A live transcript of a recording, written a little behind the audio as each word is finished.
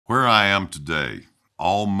Where I Am Today,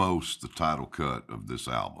 almost the title cut of this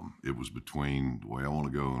album. It was between The Way I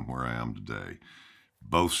Want to Go and Where I Am Today.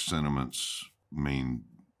 Both sentiments mean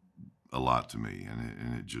a lot to me,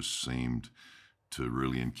 and it just seemed to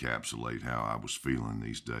really encapsulate how I was feeling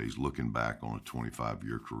these days, looking back on a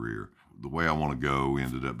 25-year career. The Way I Want to Go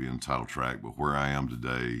ended up being the title track, but Where I Am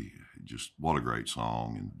Today, just what a great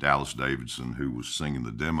song. And Dallas Davidson, who was singing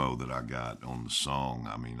the demo that I got on the song,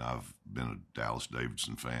 I mean, I've been a Dallas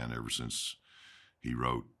Davidson fan ever since he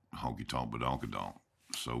wrote Honky Tonk Badonkadonk.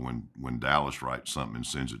 So when Dallas writes something and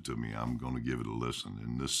sends it to me, I'm going to give it a listen.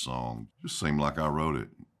 And this song just seemed like I wrote it.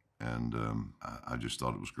 And I just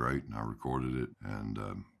thought it was great, and I recorded it, and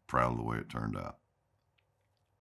proud of the way it turned out.